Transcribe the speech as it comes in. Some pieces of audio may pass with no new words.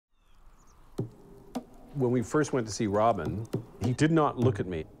When we first went to see Robin, he did not look at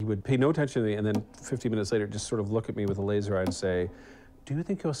me. He would pay no attention to me, and then 15 minutes later, just sort of look at me with a laser eye and say, "Do you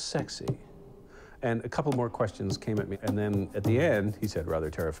think you're sexy?" And a couple more questions came at me. And then at the end, he said, rather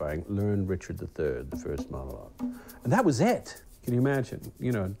terrifying, "Learn Richard III, the first monologue." And that was it. Can you imagine?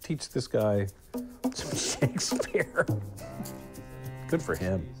 You know, teach this guy some Shakespeare. Good for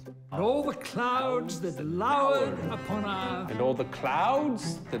him. And all the clouds that lowered upon our... And all the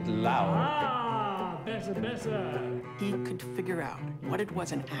clouds that lowered. Ah, better, better. He could figure out what it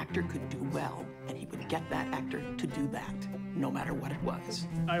was an actor could do well, and he would get that actor to do that, no matter what it was.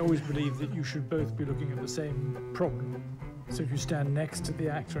 I always believe that you should both be looking at the same problem. So if you stand next to the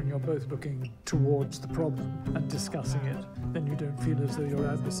actor and you're both looking towards the problem and discussing it, then you don't feel as though you're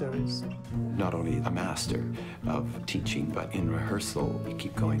adversaries. Not only a master of teaching, but in rehearsal, you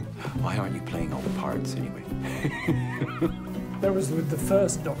keep going, why aren't you playing all the parts anyway? That was with the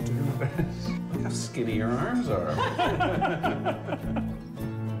first Doctor Who. Look how skinny your arms are.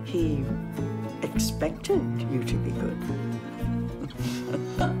 He expected you to be good.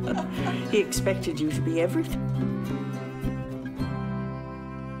 He expected you to be everything.